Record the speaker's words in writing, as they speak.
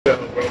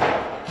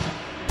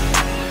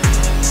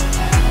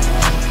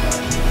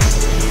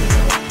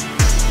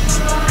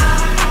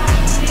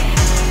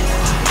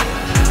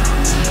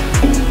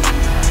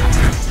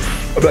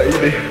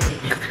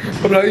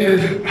like, yeah.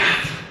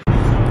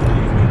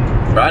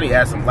 Bro, I need to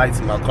add some lights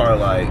in my car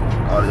like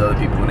all the other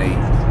people when they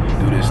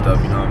do this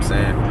stuff, you know what I'm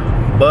saying?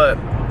 But,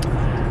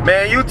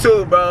 man,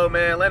 YouTube, bro,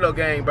 man, Lando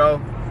gang,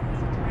 bro.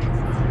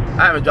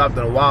 I haven't dropped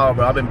in a while,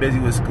 bro. I've been busy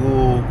with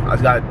school. I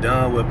just got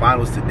done with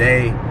finals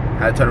today.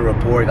 Had to turn a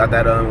report, got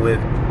that done with.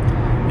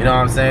 You know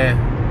what I'm saying?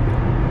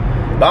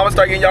 But I'm gonna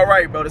start getting y'all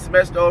right, bro. The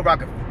semester over, I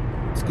can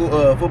school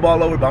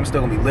football over, but I'm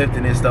still gonna be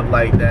lifting and stuff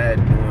like that,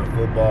 doing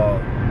football,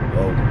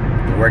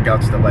 the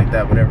workouts, stuff like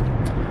that, whatever.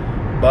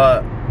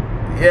 But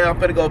yeah, I'm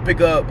finna go pick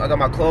up. I got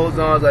my clothes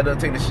on, so I done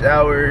take the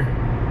shower.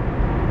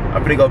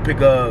 I'm finna go pick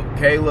up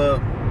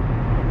Caleb,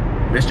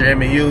 Mr.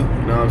 M&U, you know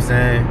what I'm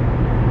saying?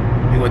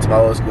 He went to my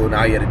old school,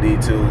 now he at a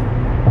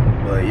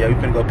D2. But yeah, we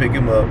finna go pick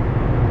him up.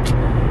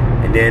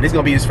 And then this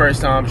gonna be his first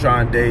time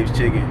trying Dave's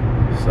chicken.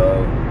 So,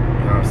 you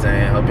know what I'm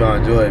saying? Hope y'all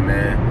enjoy it,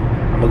 man.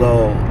 I'm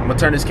gonna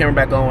turn this camera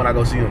back on when I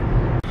go see him.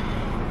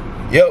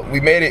 Yep, we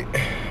made it.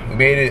 We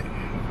made it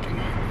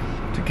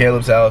to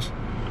Caleb's house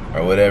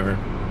or whatever.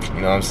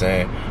 You know what I'm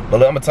saying? But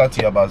look, I'm gonna talk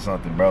to y'all about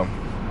something, bro.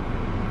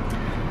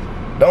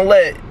 Don't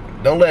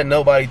let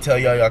nobody tell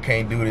y'all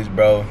can't do this,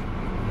 bro.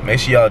 Make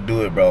sure y'all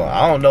do it, bro.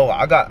 I don't know.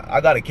 I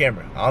got a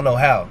camera. I don't know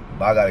how,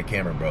 but I got a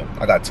camera, bro.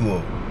 I got 2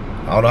 of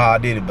them. I don't know how I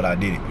did it, but I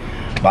did it.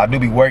 But I do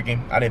be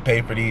working. I didn't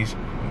pay for these,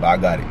 but I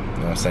got it. You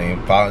know what I'm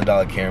saying?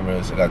 $500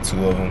 cameras. I got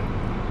 2 of them.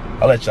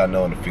 I'll let y'all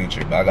know in the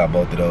future, but I got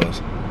both of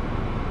those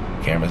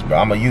cameras, bro.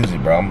 I'm gonna use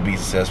it, bro. I'm gonna be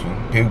successful.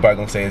 People probably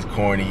gonna say it's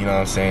corny, you know what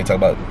I'm saying? Talk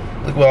about,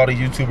 look what all these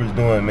YouTubers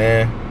doing,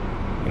 man.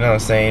 You know what I'm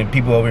saying?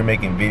 People over here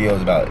making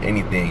videos about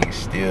anything and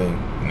still,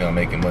 you know,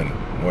 making money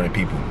more than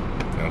people. You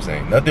know what I'm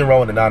saying? Nothing wrong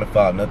with the 9 to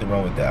 5, nothing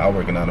wrong with that. I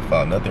work a 9 to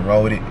 5, nothing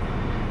wrong with it.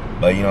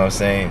 But you know what I'm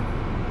saying?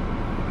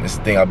 This is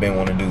the thing I've been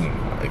wanting to do.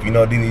 If you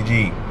know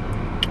DDG,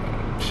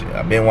 shit,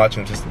 I've been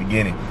watching him since the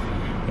beginning.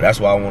 But that's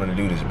why I wanted to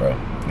do this, bro. You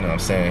know what I'm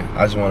saying?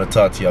 I just want to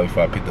talk to y'all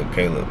before I picked up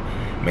Caleb.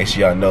 Make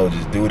sure y'all know,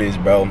 just do this,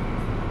 bro.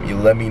 You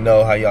let me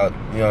know how y'all,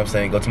 you know what I'm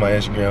saying? Go to my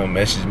Instagram,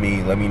 message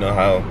me, let me know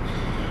how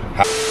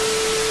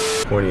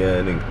corny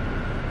ass nigga.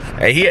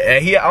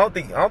 Hey, I don't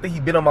think he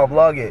been on my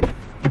vlog yet.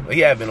 But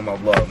he have been on my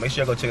vlog. Make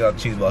sure y'all go check out the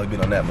cheese vlog. He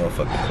been on that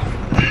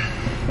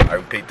motherfucker.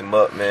 I picked him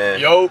up, man.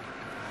 Yo. You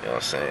know what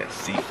I'm saying?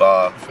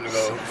 C5.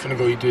 Finna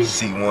go eat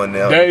this. C1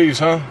 now. Dave's,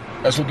 huh?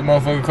 That's what the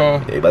motherfucker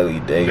called? Yeah, everybody go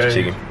eat Dave's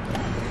chicken.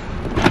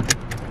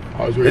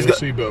 I was wearing your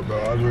seatbelt, bro.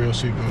 I was wearing your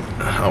seatbelt.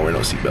 I don't wear no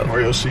seatbelt.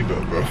 Wear your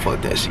seatbelt, bro.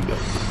 Fuck that seatbelt.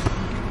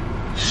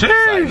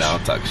 Sheesh. Like, nah,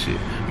 I'm talking shit.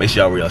 Make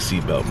sure y'all wear your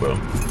seatbelt, bro.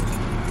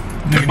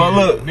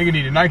 Nigga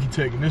need a Nike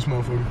tech in this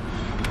motherfucker.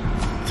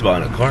 It's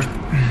about in the car.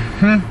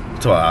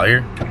 It's about out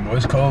here. Boy,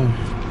 it's cold.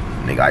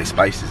 Nigga, Ice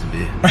Spice is a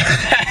bit.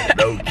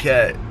 No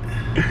cat.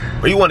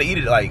 Or you want to eat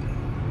it like?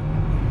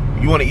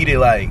 You want to eat it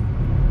like?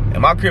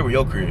 In my crib or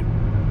your crib?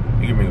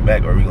 You can bring it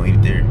back, or we gonna eat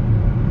it there? It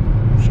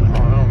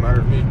don't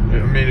matter to me.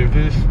 I mean, if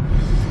it's, I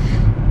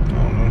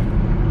don't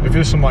know. If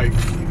it's some like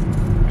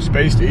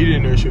space to eat it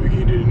in there, shit, we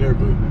can eat it in there.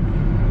 But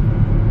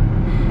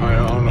I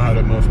don't know how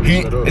that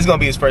motherfucker set up. It's gonna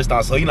be his first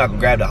time, so he's not gonna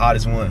grab the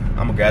hottest one.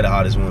 I'm gonna grab the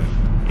hottest one.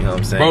 You know what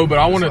I'm saying? Bro, but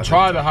I want to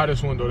try the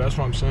hottest one though. That's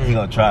what I'm saying. He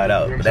gonna try it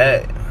out. You know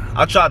But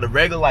I tried the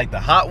regular, like the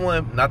hot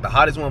one, not the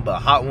hottest one, but a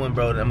hot one,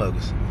 bro. That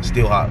motherfucker's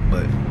still hot,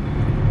 but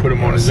put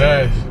him on his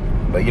ass.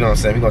 But you know what I'm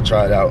saying? We gonna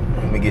try it out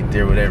when we get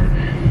there, whatever.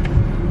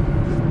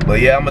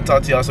 But yeah, I'm gonna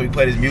talk to y'all. So we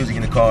play this music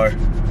in the car.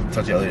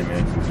 Talk to y'all later,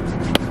 man.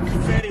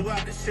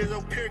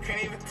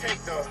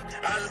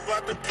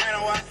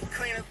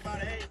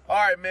 All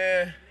right,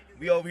 man.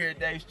 We over here at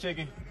Dave's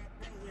Chicken.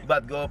 We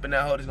about to go up in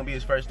that hole. This gonna be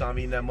his first time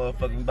eating that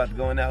motherfucker. We about to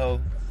go in that hole.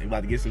 We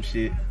about to get some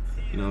shit.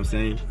 You know what I'm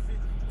saying?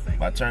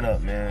 About to turn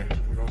up, man.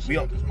 We're gonna see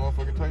what this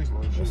motherfucker tastes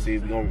like. We'll see.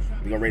 We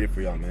gonna rate it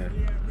for y'all, man.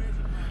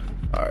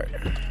 All right.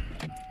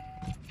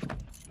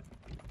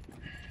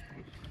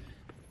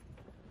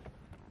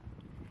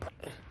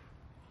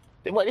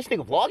 What, this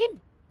nigga vlogging?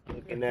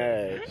 Looking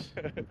ass.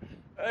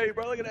 Hey,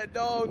 bro, look at that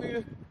dog,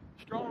 nigga.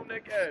 Strong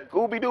neck ass.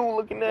 Scooby-Doo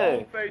looking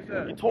ass.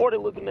 Retorted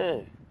looking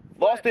ass.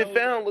 Lost and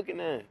found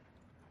looking ass.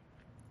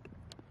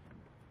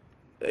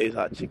 Dave's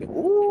hot chicken.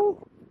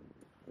 Ooh.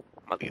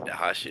 I'm about to get that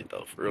hot shit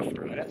though, for real,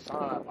 for real. That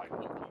sign, like,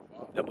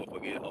 that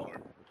motherfucker is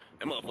hard.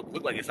 That motherfucker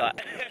look like it's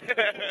hot.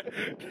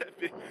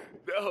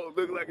 that hoe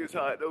look like it's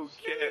hot. No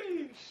cat.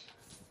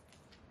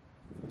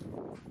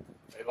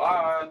 They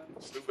lied.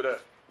 Stupid ass.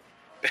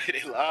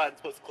 They lied.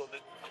 Supposed to close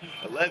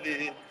at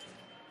 11.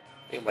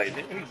 They like,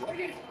 he's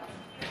lying.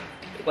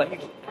 They like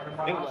he's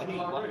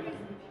lying.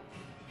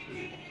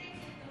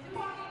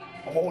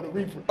 Oh, the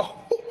Reaper. Oh,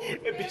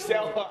 that bitch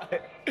sound hot.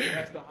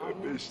 That's the hot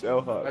one? That bitch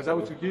sound hot. Is that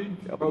what you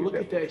get? Bro, look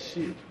at that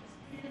shit.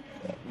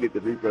 Get the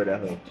Reaper that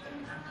hoe.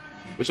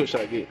 Which one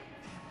should I get?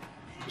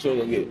 Which one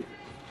you gonna get?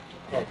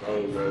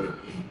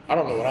 I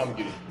don't know what I'm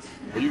getting.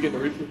 Are you getting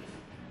the Reaper?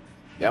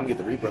 Yeah, I'm gonna get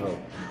the Reaper hoe.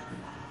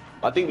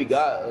 I think we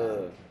got,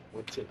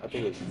 I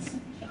think it's,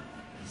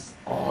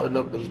 oh, it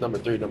was number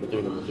 3.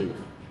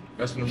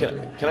 That's the number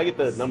 3. Can I get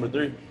the number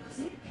 3? You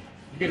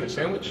getting a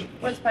sandwich?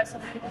 What spice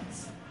level?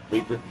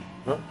 Reaper.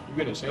 Huh? You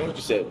getting a sandwich?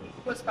 You said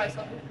What spice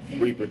level?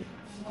 Reaper.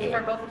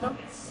 For both of them?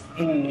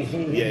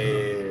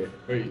 Yeah.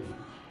 Wait,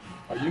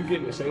 are you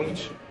getting a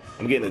sandwich?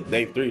 I'm getting a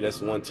day 3.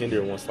 That's 1 tender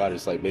and 1 slider.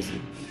 It's like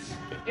basically.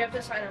 You have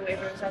to sign a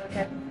waiver, is that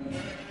okay?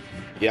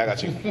 Yeah, I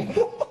got you.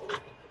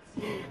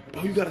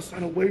 Bro, you gotta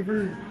sign a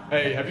waiver.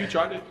 Hey, have you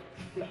tried it?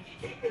 You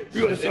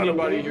gotta Has sign a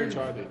anybody waiver. here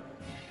tried it?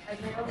 I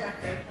think I'm back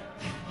there.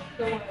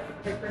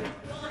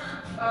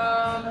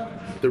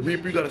 The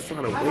Reaper, you gotta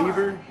sign a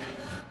waiver.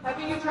 Have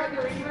you tried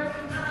the Reaper?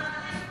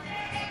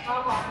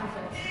 How hot is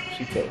it?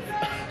 She tough.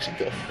 She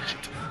tough. She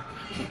tough.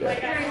 She tough.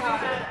 Like very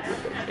hot.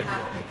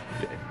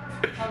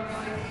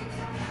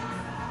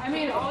 I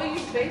mean, all you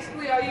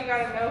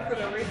gotta know for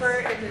the Reaper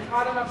is it's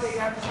hot enough that you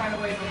have to sign a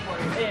waiver for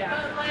it.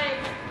 Yeah. But like,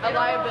 A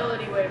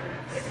liability waiver.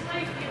 it's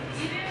like you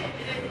eat it,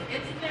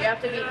 it's in there. You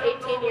have to be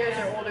 18 years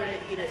or older to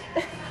eat it.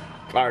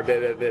 All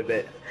right,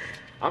 bet.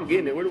 I'm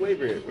getting it. Where the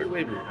waiver at? Where the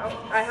waiver at?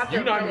 I have to.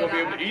 You're not fill even it gonna be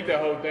able out to eat that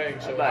whole thing,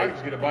 so I can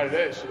just get a bite of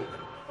that shit.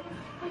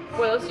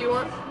 What else do you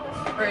want?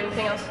 Or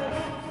anything else?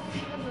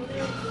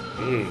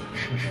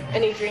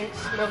 Any drinks,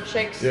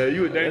 milkshakes? Yeah,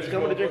 you a Let's dangerous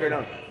come with a drink or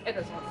no? It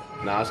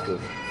doesn't. Nah, it's cool.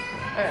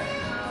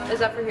 Alright. Is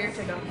that for here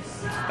to go?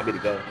 I get to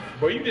go.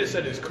 Bro, you just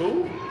said it's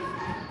cool?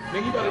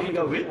 Nigga, you gotta eat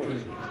Go the get real one.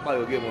 one.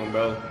 Probably go get one,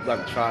 bro. I'm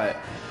about to try it.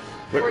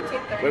 Where,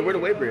 14:30. where the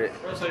waiver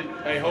at? Bro, say,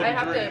 hey, hold I the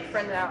have drink. to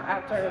print it out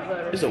after the.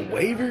 There's a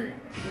waiver?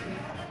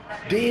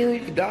 Damn, you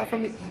can die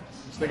from it?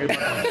 This nigga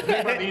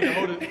about to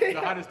eat the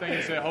hottest thing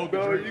and said, hold the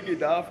Bro, drink. you can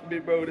die from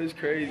it, bro. That's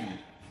crazy.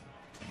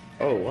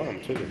 Oh, wow,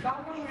 I'm tripping.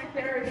 That one right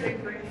there is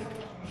big green.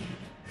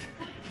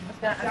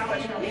 That's not a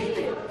question.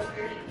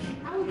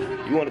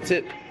 You want a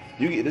tip?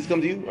 You get this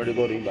come to you or to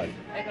go to anybody?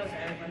 It goes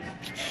to everybody.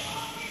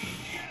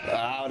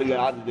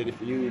 I just did it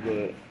for you,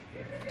 but.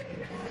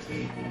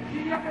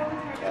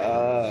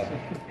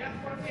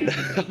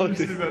 This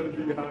is about to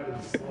be the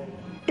hottest.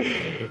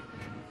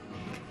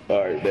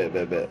 All right,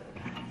 bet.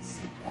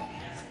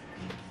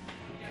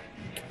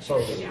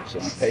 So, So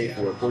we paid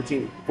for it.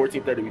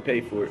 14.30. We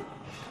paid for it.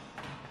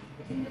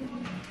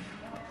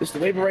 This the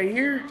waiver right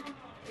here.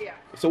 Yeah.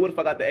 So what if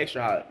I got the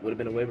extra hot? Would have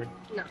been a waiver.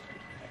 No.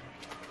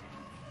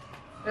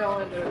 They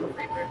only do it with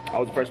Reaper. I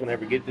was the first one to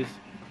ever get this.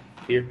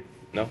 Here.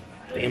 No.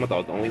 Damn, I thought I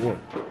was the only one.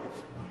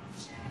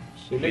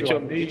 Get your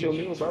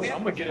meal, bro. I'm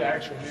gonna get an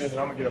actual meal and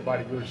I'm gonna get a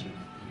bite of your shit.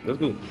 Let's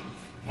go.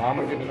 I'm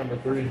gonna get the number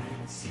 3.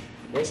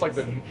 What's like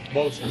the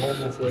most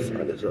normal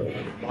flavor? Let's go.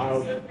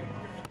 Mild.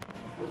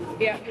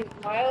 Yeah,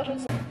 mild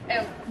is.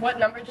 And what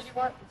number did you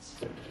want? This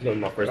was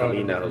my first time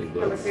eating that.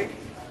 Number 3.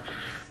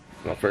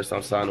 My first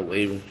time signing a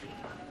waiver.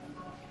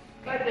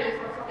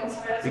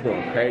 We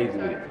going crazy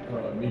with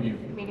it.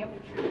 Medium. Medium.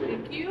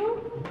 Thank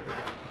you.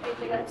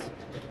 Anything else?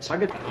 So I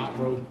get the hot,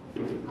 bro.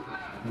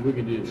 We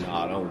can do this.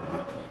 Nah, don't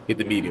get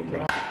the medium,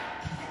 bro.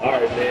 All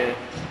right, man.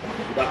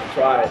 We about to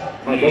try it.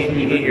 both of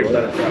you here. drink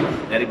About to try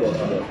it. There it goes.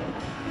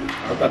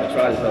 I'm about to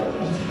try this stuff.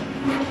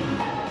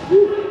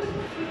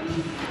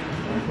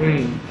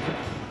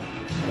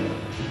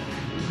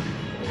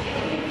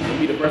 You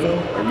be the first one,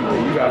 or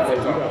you got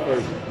first? You got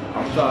first.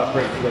 I'm trying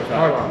first. You gonna try.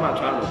 All right. I'm not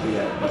trying to do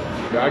that. But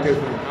Yeah, I guess.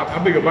 How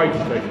big a bite you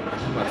taking?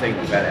 I'm not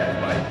taking the bad ass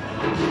bite.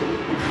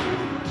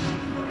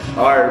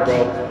 All right,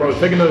 bro. Bro,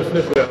 take another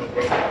sniff of that,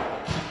 bro.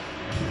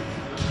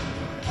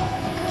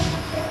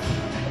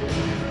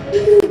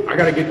 I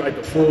gotta get like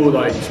the full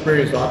like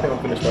experience, so I think I'm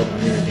finna start from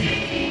here.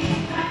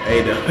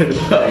 Hey, no.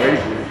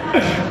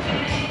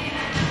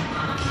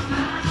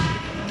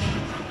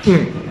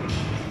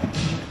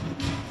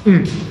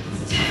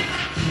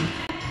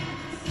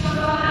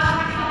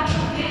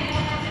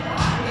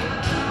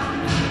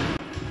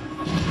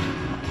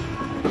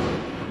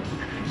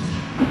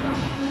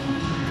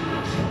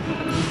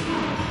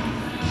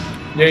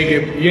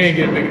 You ain't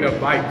getting big enough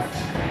bites.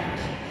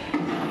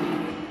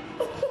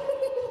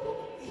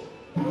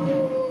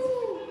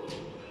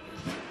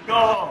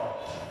 No.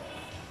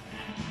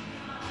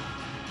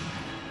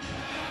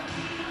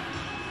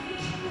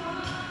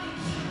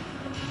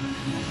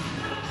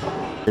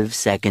 12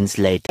 seconds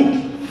later.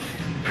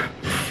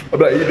 I'm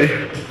not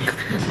eating.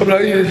 I'm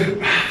not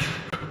eating.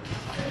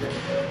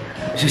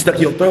 She stuck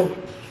in your throat.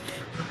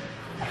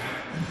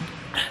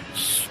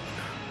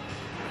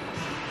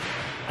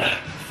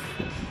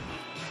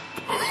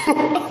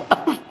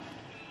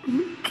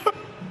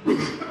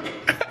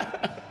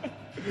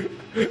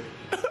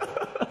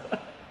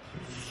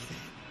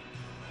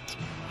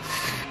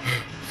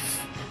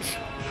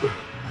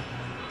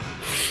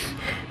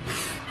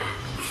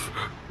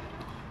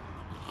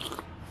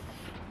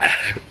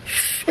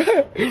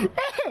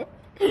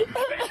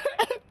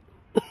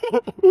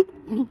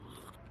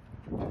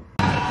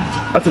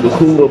 I took a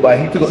cool little bite.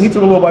 He took a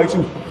little bite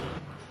too.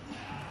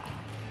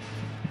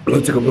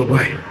 I took a little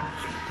bite.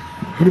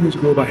 He took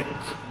a little bite.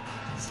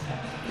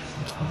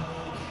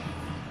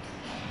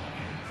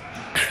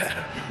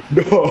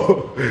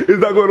 No,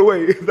 it's not going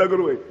away. It's not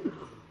going away.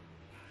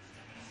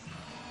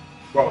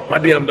 Bro, my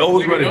damn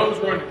nose running. Nose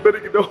running. Better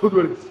get nose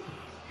running.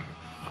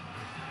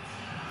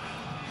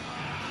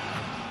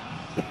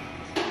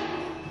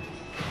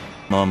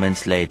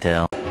 Moments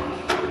later.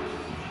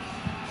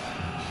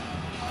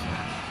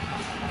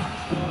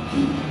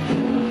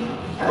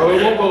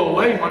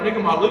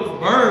 nigga, my lips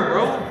burn,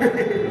 bro.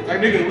 Like,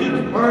 nigga,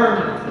 lips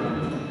burn.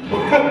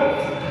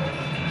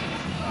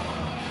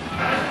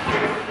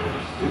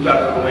 It's not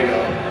going away,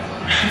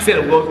 though. He said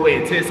it goes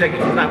away in 10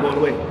 seconds. It's not going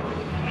away.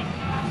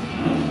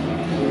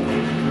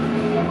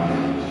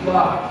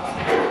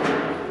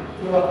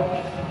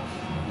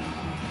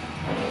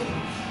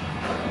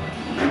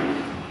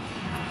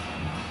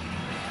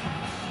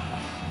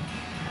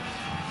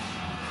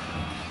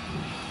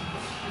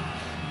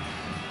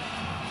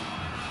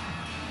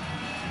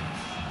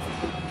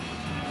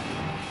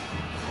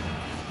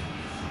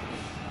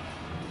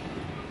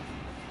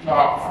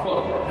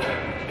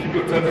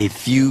 A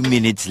few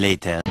minutes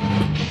later.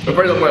 The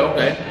first I'm like,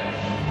 okay.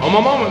 On my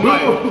mama,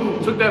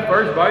 like, took that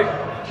first bite,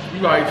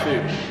 you like,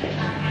 shit,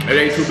 it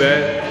ain't too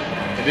bad.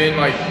 And then,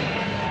 like,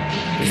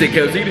 He said,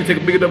 Kelsey, you didn't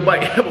take a big enough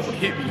bite. That motherfucker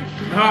hit me.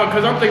 nah,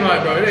 cause I'm thinking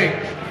like, bro, it ain't,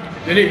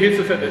 then it hits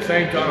us at the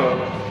same time.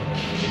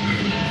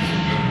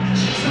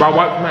 My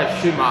wife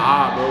might shit my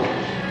eye,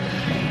 bro.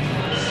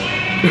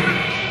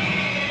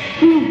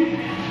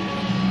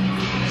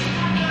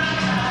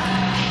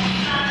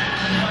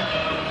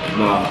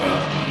 Nah,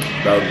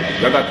 bro,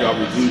 y'all got y'all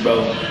review,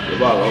 bro.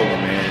 It's all over,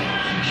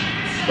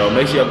 man. Bro,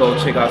 make sure y'all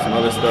go check out some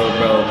other stuff,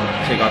 bro.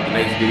 Check out the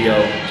next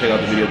video. Check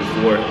out the video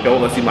before. If y'all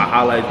want to see my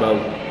highlights, bro,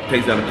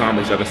 text down in the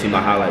comments. Y'all can see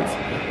my highlights.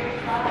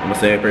 I'm gonna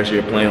say pressure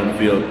you're playing on the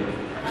field.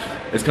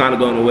 It's kind of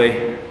going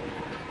away.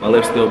 My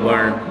lips still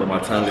burn, but my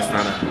tongue is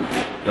kind of, you know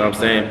what I'm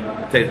saying?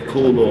 It takes a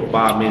cool little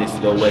 5 minutes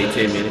to go away,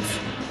 10 minutes.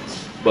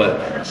 But,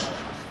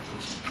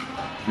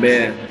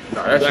 man,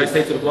 Nah, you guys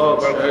stay to the vlog,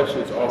 bro. That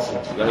shit's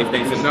awful. You gotta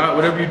stay to the Not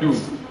whatever you do.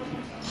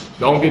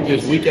 Don't get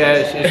this weak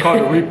ass shit. It's called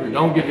the Reaper.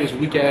 Don't get this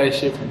weak ass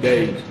shit from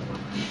Dave.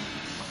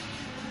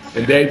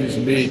 And Dave is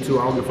mid too.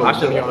 I don't give a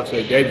fuck what y'all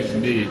say. Dave is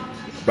mid.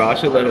 Bro, I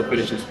should let him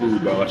finish his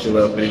food, bro. I should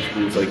let him finish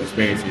food so he can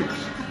experience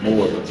it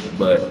more.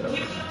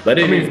 But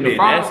it is mid.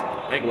 That's,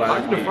 I ain't gonna lie.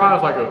 I give the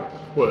fries like a,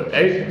 what,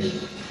 8?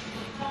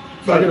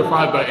 So I give the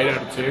fries about 8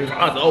 out of 10.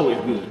 Fries always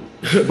good.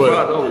 But-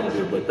 Fries always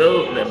good. But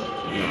those,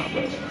 nah,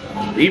 bro.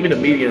 Even the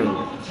medium,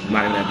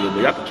 not even that good.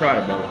 But y'all can try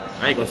it, bro.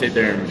 I ain't gonna sit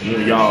there and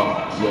do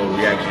y'all little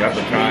reaction. Y'all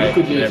can try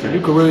it. You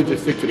could really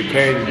just stick to the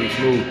cane and be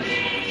smooth.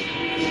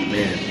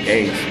 Man,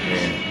 games,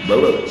 man. But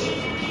look,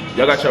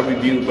 y'all got your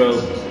review, bro.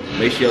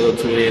 Make sure y'all go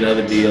tune in to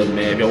other videos,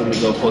 man. If y'all want me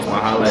to go post my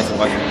highlights and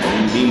watch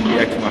me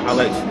react to my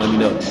highlights, let me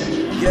know.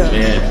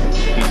 Man,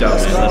 peace out,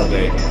 man.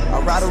 Okay. I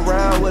ride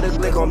around with a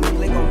click on me.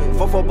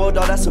 4-4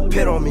 bulldog, that's a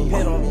pit on me.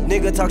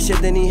 Nigga talk shit,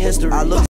 then he history. I look